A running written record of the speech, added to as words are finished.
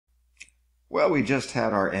Well, we just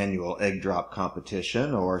had our annual egg drop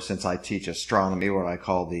competition, or since I teach astronomy, what I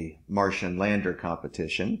call the Martian Lander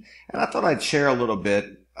competition. And I thought I'd share a little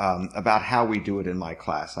bit about how we do it in my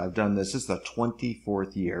class. I've done this. This is the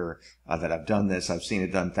 24th year that I've done this. I've seen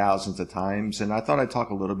it done thousands of times. And I thought I'd talk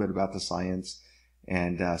a little bit about the science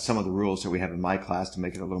and some of the rules that we have in my class to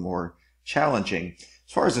make it a little more challenging.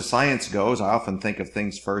 As far as the science goes, I often think of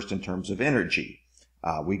things first in terms of energy.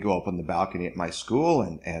 We go up on the balcony at my school,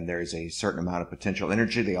 and there's a certain amount of potential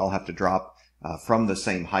energy. They all have to drop from the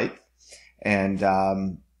same height.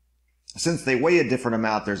 And since they weigh a different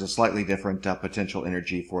amount, there's a slightly different potential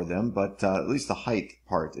energy for them, but at least the height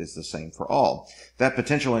part is the same for all. That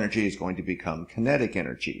potential energy is going to become kinetic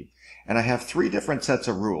energy. And I have three different sets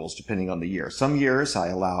of rules depending on the year. Some years I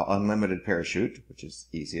allow unlimited parachute, which is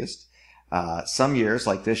easiest. Some years,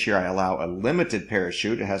 like this year, I allow a limited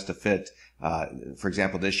parachute. It has to fit, for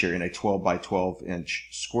example, this year in a 12 by 12 inch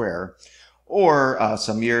square. Or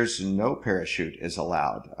some years, no parachute is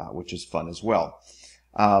allowed, which is fun as well.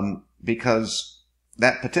 Because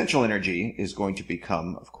that potential energy is going to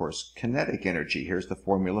become, of course, kinetic energy. Here's the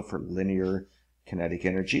formula for linear kinetic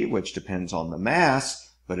energy, which depends on the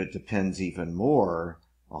mass, but it depends even more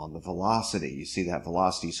on the velocity. You see that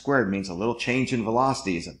velocity squared means a little change in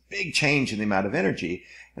velocity is a big change in the amount of energy.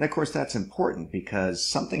 And of course, that's important because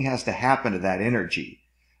something has to happen to that energy.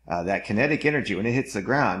 That kinetic energy, when it hits the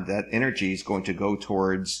ground, that energy is going to go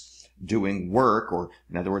towards doing work, or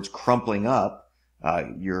in other words, crumpling up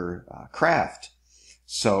your craft.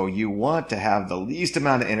 So you want to have the least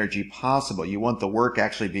amount of energy possible. You want the work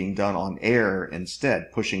actually being done on air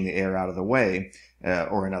instead, pushing the air out of the way,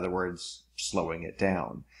 or in other words, slowing it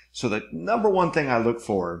down. So the number one thing I look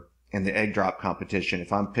for in the egg drop competition,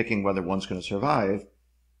 if I'm picking whether one's going to survive,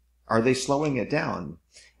 are they slowing it down?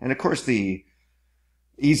 And of course, the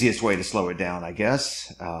easiest way to slow it down, I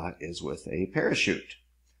guess, is with a parachute.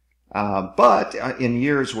 But in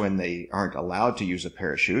years when they aren't allowed to use a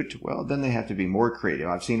parachute, well, then they have to be more creative.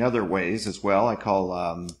 I've seen other ways as well. I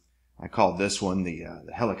call this one the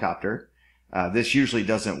helicopter. This usually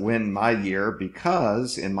doesn't win my year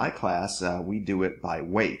because in my class, we do it by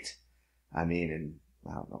weight. I mean, in,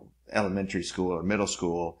 I don't know, elementary school or middle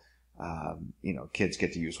school, kids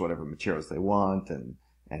get to use whatever materials they want and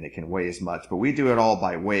it can weigh as much, but we do it all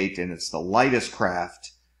by weight, and it's the lightest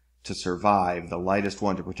craft to survive, the lightest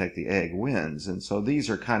one to protect the egg wins. And so these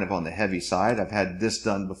are kind of on the heavy side. I've had this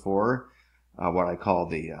done before, what I call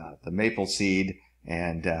the maple seed.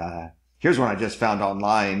 And, here's one I just found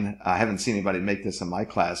online. I haven't seen anybody make this in my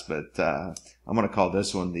class, but, I'm going to call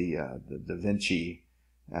this one the Da Vinci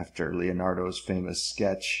after Leonardo's famous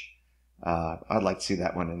sketch. I'd like to see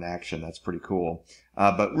that one in action. That's pretty cool.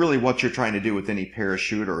 But really what you're trying to do with any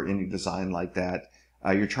parachute or any design like that,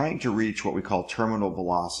 you're trying to reach what we call terminal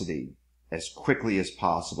velocity as quickly as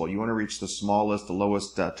possible. You want to reach the smallest, the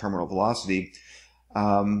lowest terminal velocity,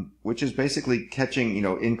 which is basically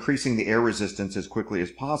increasing the air resistance as quickly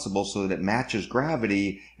as possible so that it matches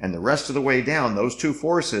gravity, and the rest of the way down, those two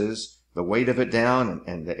forces, the weight of it down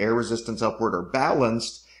and the air resistance upward, are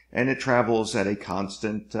balanced, and it travels at a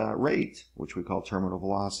constant rate, which we call terminal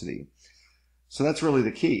velocity. So that's really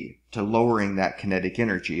the key to lowering that kinetic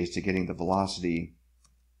energy, is to getting the velocity,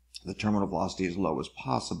 the terminal velocity, as low as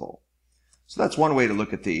possible. So that's one way to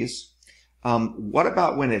look at these. What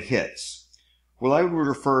about when it hits? Well, I would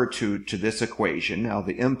refer to this equation. Now,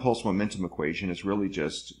 the impulse momentum equation is really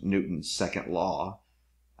just Newton's second law,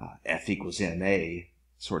 F equals ma,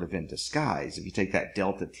 sort of in disguise. If you take that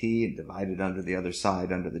delta t and divide it under the other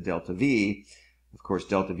side under the delta v, of course,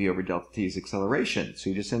 delta v over delta t is acceleration.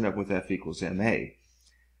 So you just end up with F equals ma.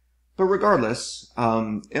 But regardless,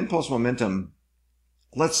 impulse momentum,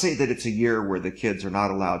 let's say that it's a year where the kids are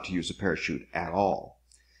not allowed to use a parachute at all.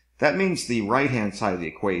 That means the right-hand side of the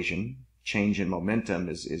equation, change in momentum,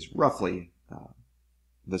 is roughly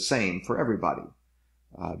the same for everybody,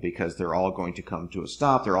 because they're all going to come to a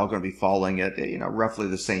stop. They're all going to be falling at roughly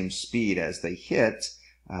the same speed as they hit,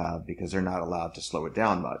 because they're not allowed to slow it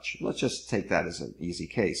down much. Let's just take that as an easy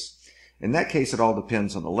case. In that case, it all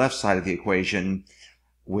depends on the left side of the equation,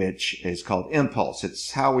 which is called impulse.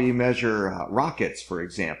 It's how we measure rockets, for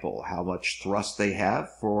example, how much thrust they have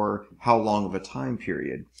for how long of a time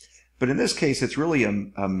period. But in this case, it's really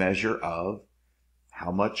a measure of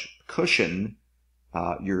how much cushion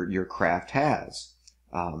your craft has.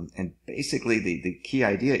 And basically, the key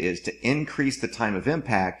idea is to increase the time of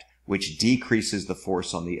impact, which decreases the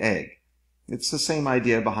force on the egg. It's the same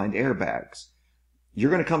idea behind airbags. You're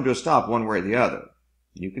going to come to a stop one way or the other.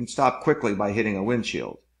 You can stop quickly by hitting a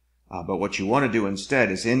windshield. But what you want to do instead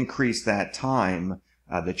is increase that time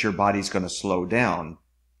that your body's going to slow down.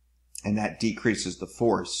 and that decreases the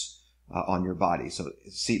force on your body. So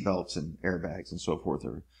seatbelts and airbags and so forth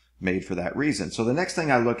are made for that reason. So the next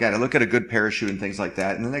thing I look at a good parachute and things like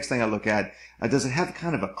that. And the next thing I look at, does it have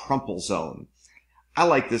kind of a crumple zone? I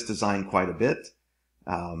like this design quite a bit,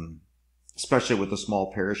 especially with the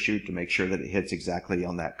small parachute, to make sure that it hits exactly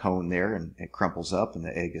on that cone there and it crumples up and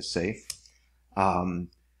the egg is safe.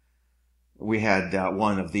 We had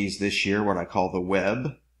one of these this year, what I call the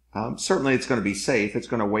web. Certainly it's going to be safe. It's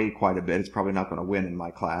going to weigh quite a bit. It's probably not going to win in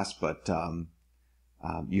my class, but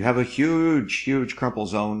you have a huge crumple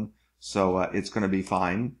zone, so it's going to be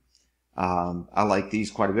fine. I like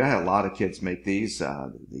these quite a bit. I had a lot of kids make these.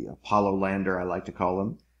 The Apollo lander, I like to call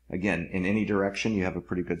them. Again, in any direction, you have a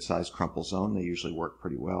pretty good sized crumple zone. They usually work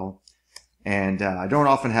pretty well. And I don't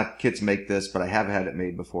often have kids make this, but I have had it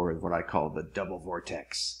made before with what I call the double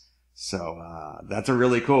vortex. So that's a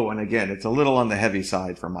really cool one. Again, it's a little on the heavy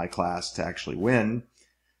side for my class to actually win.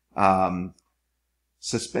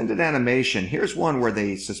 Suspended animation. Here's one where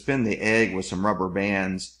they suspend the egg with some rubber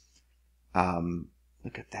bands.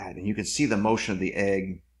 Look at that. And you can see the motion of the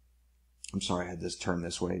egg. I'm sorry I had this turned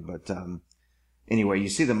this way, but anyway, you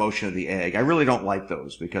see the motion of the egg. I really don't like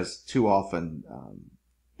those because too often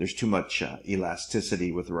there's too much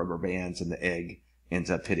elasticity with the rubber bands and the egg ends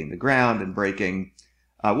up hitting the ground and breaking.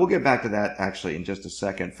 We'll get back to that actually in just a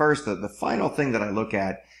second. First, the final thing that I look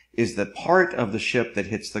at is the part of the ship that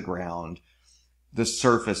hits the ground, the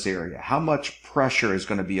surface area. How much pressure is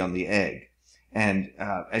going to be on the egg? And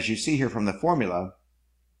as you see here from the formula,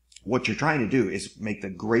 what you're trying to do is make the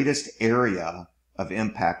greatest area of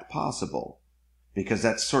impact possible, because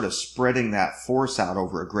that's sort of spreading that force out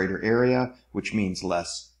over a greater area, which means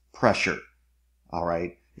less pressure. All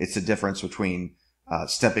right. It's the difference between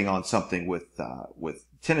stepping on something with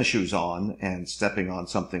tennis shoes on and stepping on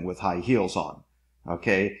something with high heels on.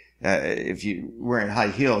 Okay. If you're wearing high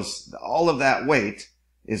heels, all of that weight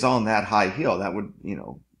is on that high heel. That would,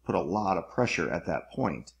 put a lot of pressure at that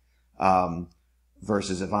point.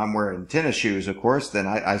 Versus if I'm wearing tennis shoes, of course, then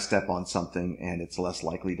I step on something and it's less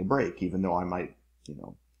likely to break, even though I might,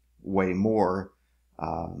 weigh more.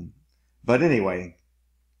 But anyway,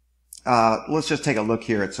 let's just take a look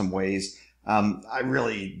here at some ways. I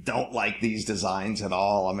really don't like these designs at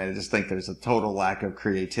all. I mean, I just think there's a total lack of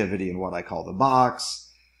creativity in what I call the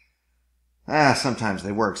box. Sometimes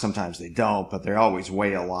they work, sometimes they don't, but they always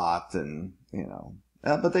weigh a lot and,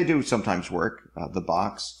 but they do sometimes work, the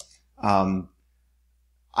box.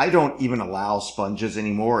 I don't even allow sponges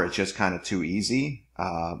anymore. It's just kind of too easy.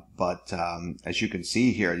 But as you can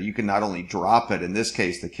see here, you can not only drop it. In this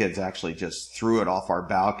case, the kids actually just threw it off our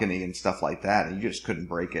balcony and stuff like that, and you just couldn't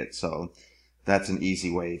break it. So that's an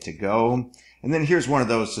easy way to go. And then here's one of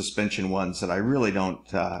those suspension ones that I really don't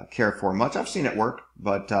care for much. I've seen it work,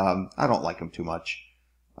 but I don't like them too much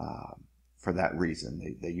for that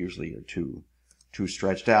reason. They usually are too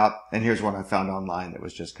stretched out. And here's one I found online that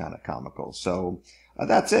was just kind of comical. So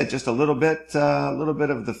that's it. Just a little bit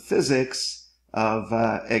of the physics of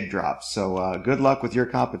egg drops. So good luck with your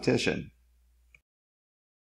competition.